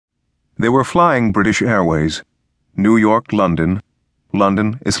They were flying British Airways, New York, London,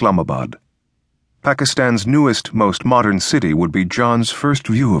 London, Islamabad. Pakistan's newest, most modern city would be John's first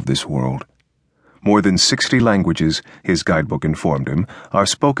view of this world. More than 60 languages, his guidebook informed him, are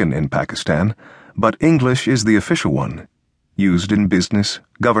spoken in Pakistan, but English is the official one, used in business,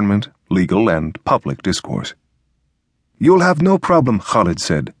 government, legal, and public discourse. "You'll have no problem," Khalid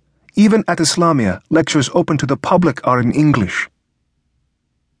said. "Even at Islamia, lectures open to the public are in English."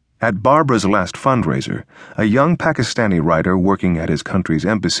 At Barbara's last fundraiser, a young Pakistani writer working at his country's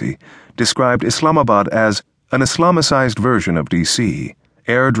embassy described Islamabad as an Islamicized version of D.C.,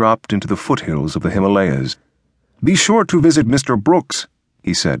 airdropped into the foothills of the Himalayas. "Be sure to visit Mr. Brooks,"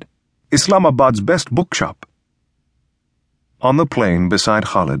 he said. "Islamabad's best bookshop." On the plane beside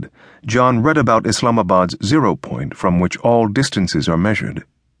Khalid, John read about Islamabad's 0 point from which all distances are measured.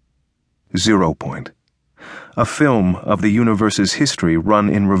 0 point. A film of the universe's history run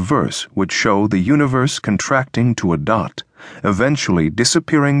in reverse would show the universe contracting to a dot, eventually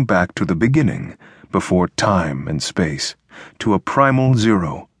disappearing back to the beginning, before time and space, to a primal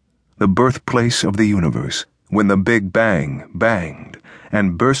zero, the birthplace of the universe, when the Big Bang banged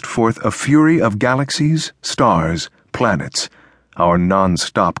and burst forth a fury of galaxies, stars, planets, our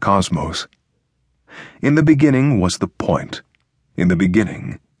non-stop cosmos. In the beginning was the point. In the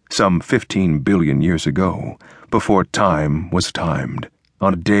beginning, some 15 billion years ago, before time was timed,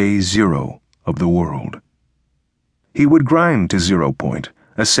 on day 0 of the world. He would grind to 0 point,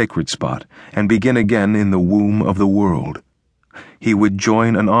 a sacred spot, and begin again in the womb of the world. He would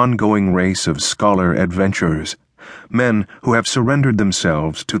join an ongoing race of scholar adventurers, men who have surrendered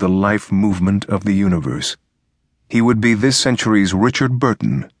themselves to the life movement of the universe. He would be this century's Richard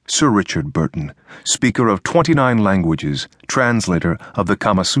Burton, Sir Richard Burton, speaker of 29 languages, translator of the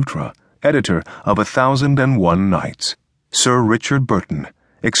Kama Sutra, editor of 1001 Nights. Sir Richard Burton,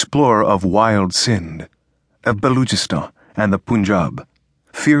 explorer of wild Sind, of Baluchistan and the Punjab.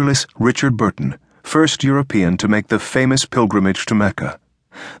 Fearless Richard Burton, first European to make the famous pilgrimage to Mecca.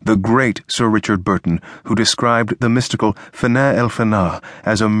 The great Sir Richard Burton, who described the mystical Fana el-Fana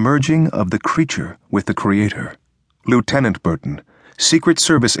as a merging of the creature with the creator. Lieutenant Burton, Secret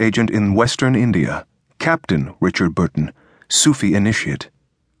Service agent in Western India. Captain Richard Burton, Sufi initiate.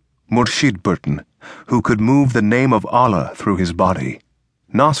 Murshid Burton, who could move the name of Allah through his body.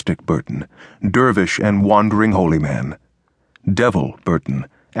 Gnostic Burton, dervish and wandering holy man. Devil Burton,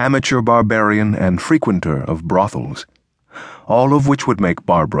 amateur barbarian and frequenter of brothels. All of which would make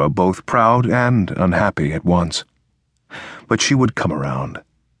Barbara both proud and unhappy at once. But she would come around.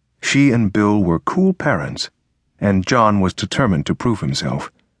 She and Bill were cool parents, and John was determined to prove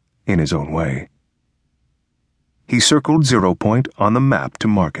himself, in his own way. He circled 0 point on the map to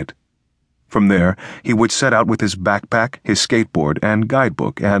mark it. From there, he would set out with his backpack, his skateboard, and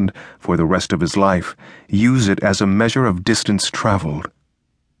guidebook, and, for the rest of his life, use it as a measure of distance traveled.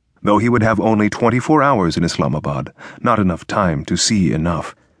 Though he would have only 24 hours in Islamabad, not enough time to see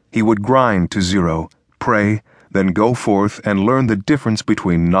enough, he would grind to 0, pray, then go forth and learn the difference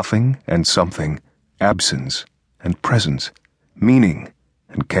between nothing and something, absence and presence, meaning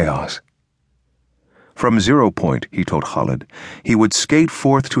and chaos. From 0 point, he told Khalid, he would skate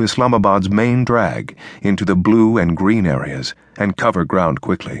forth to Islamabad's main drag, into the blue and green areas, and cover ground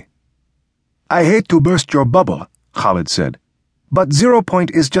quickly. "I hate to burst your bubble," Khalid said, "but 0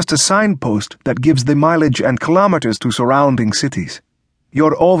 point is just a signpost that gives the mileage and kilometers to surrounding cities.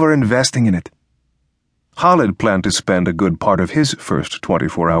 You're over-investing in it." Khalid planned to spend a good part of his first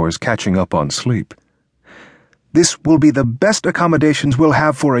 24 hours catching up on sleep. "This will be the best accommodations we'll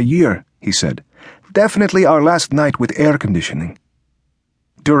have for a year," he said. "Definitely our last night with air conditioning."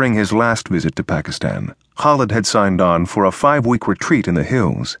 During his last visit to Pakistan, Khalid had signed on for a 5-week retreat in the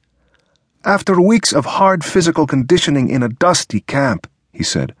hills. "After weeks of hard physical conditioning in a dusty camp," he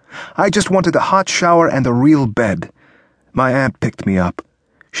said, "I just wanted a hot shower and a real bed. My aunt picked me up.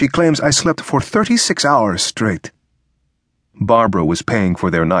 She claims I slept for 36 hours straight." Barbara was paying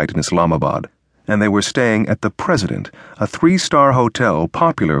for their night in Islamabad, and they were staying at the President, a 3-star hotel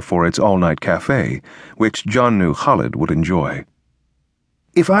popular for its all-night cafe, which John knew Khalid would enjoy.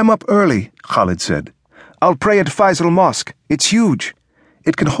 "If I'm up early," Khalid said, "I'll pray at Faisal Mosque. It's huge.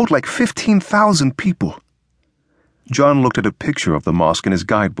 It can hold like 15,000 people." John looked at a picture of the mosque in his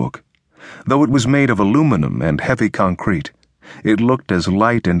guidebook. Though it was made of aluminum and heavy concrete, it looked as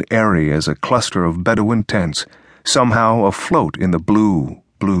light and airy as a cluster of Bedouin tents, somehow afloat in the blue,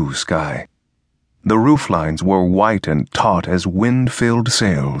 blue sky. The rooflines were white and taut as wind-filled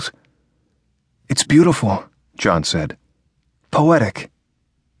sails. "It's beautiful," John said. "Poetic."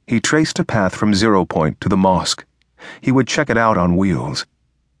 He traced a path from 0 point to the mosque. He would check it out on wheels.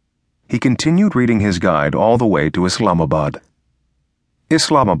 He continued reading his guide all the way to Islamabad.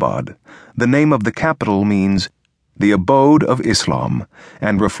 Islamabad, the name of the capital, means the abode of Islam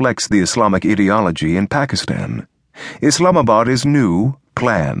and reflects the Islamic ideology in Pakistan. Islamabad is new,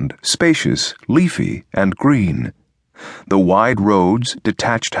 planned, spacious, leafy, and green. The wide roads,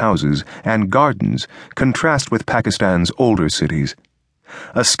 detached houses, and gardens contrast with Pakistan's older cities.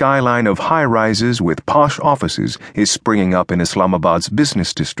 A skyline of high-rises with posh offices is springing up in Islamabad's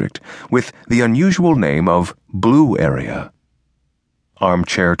business district with the unusual name of Blue Area.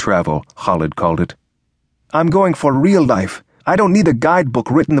 Armchair travel, Khalid called it. I'm going for real life. I don't need a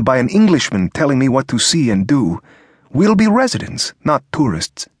guidebook written by an Englishman telling me what to see and do. We'll be residents, not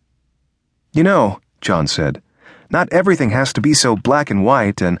tourists. You know, John said, not everything has to be so black and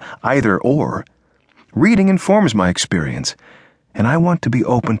white and either or. Reading informs my experience, and I want to be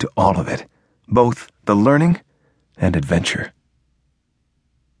open to all of it, both the learning and adventure.